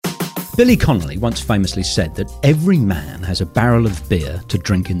Billy Connolly once famously said that every man has a barrel of beer to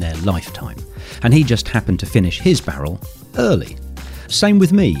drink in their lifetime, and he just happened to finish his barrel early. Same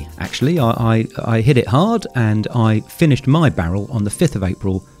with me, actually. I hit it hard, and I finished my barrel on the 5th of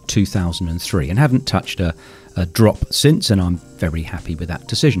April 2003 and haven't touched a drop since, and I'm very happy with that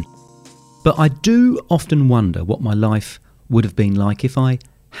decision. But I do often wonder what my life would have been like if I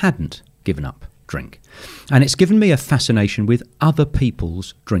hadn't given up drink. And it's given me a fascination with other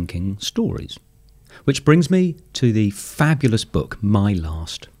people's drinking stories. Which brings me to the fabulous book, My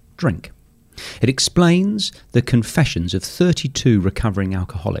Last Drink. It explains the confessions of 32 recovering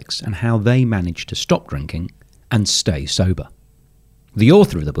alcoholics and how they managed to stop drinking and stay sober. The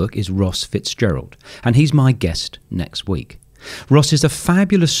author of the book is Ross Fitzgerald, and he's my guest next week. Ross is a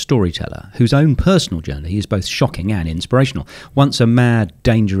fabulous storyteller whose own personal journey is both shocking and inspirational. Once a mad,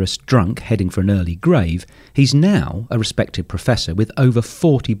 dangerous drunk heading for an early grave, he's now a respected professor with over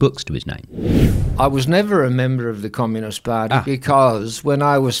 40 books to his name. I was never a member of the Communist Party because when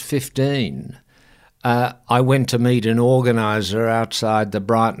I was 15, I went to meet an organiser outside the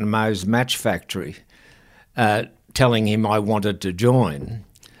Brighton Mose match factory, telling him I wanted to join.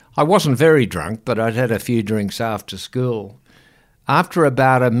 I wasn't very drunk, but I'd had a few drinks after school. After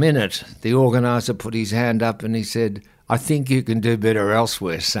about a minute, the organiser put his hand up and he said, "I think you can do better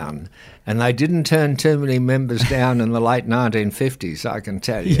elsewhere, son." And they didn't turn too many members down in the late 1950s, I can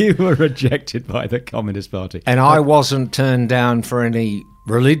tell you. You were rejected by the Communist Party. And I wasn't turned down for any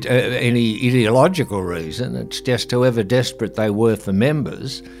ideological reason. It's just whoever desperate they were for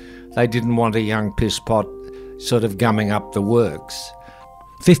members, they didn't want a young pisspot sort of gumming up the works.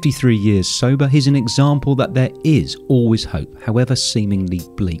 53 years sober, he's an example that there is always hope, however seemingly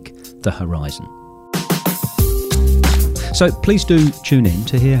bleak the horizon. So please do tune in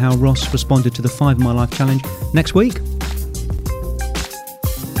to hear how Ross responded to the 5 My Life challenge next week.